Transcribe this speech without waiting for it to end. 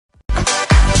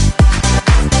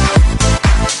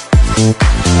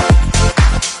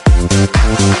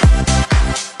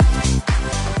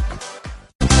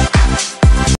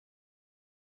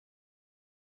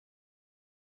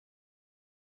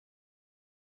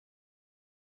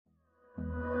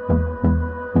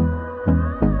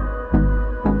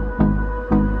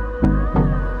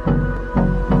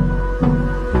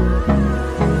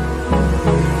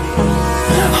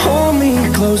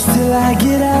Close till I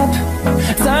get up.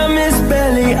 Time is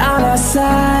barely on our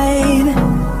side.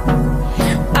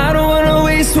 I don't wanna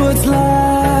waste what's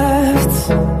left.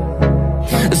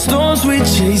 The storms we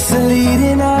chase are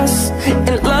leading us,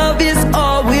 and love is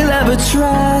all we'll ever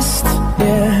trust.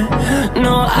 Yeah,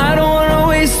 no, I don't wanna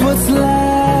waste what's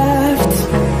left.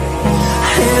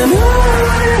 And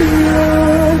on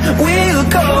we'll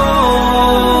go,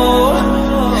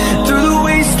 through the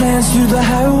wastelands, through the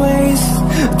highways,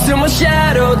 till my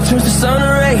shadow turns to sun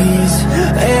rays.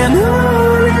 And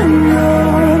on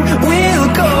we'll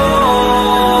go,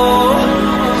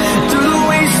 through the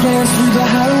wastelands, through the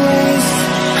highways,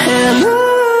 and on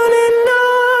we'll go.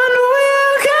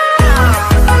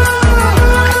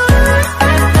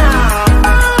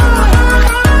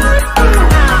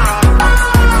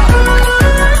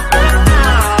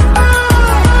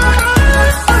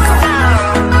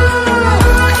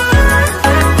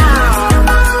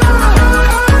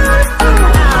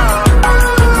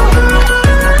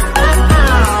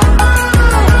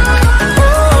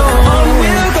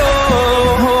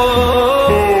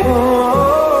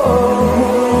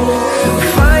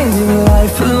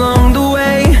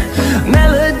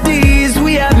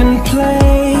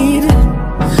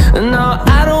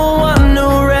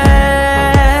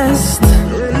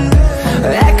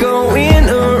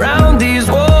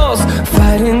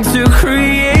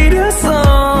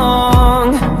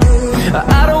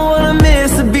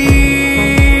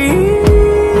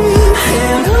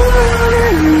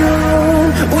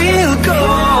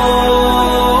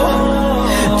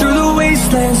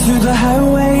 Through the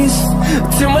highways,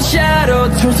 till my shadow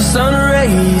turns to sun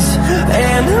rays.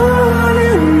 And on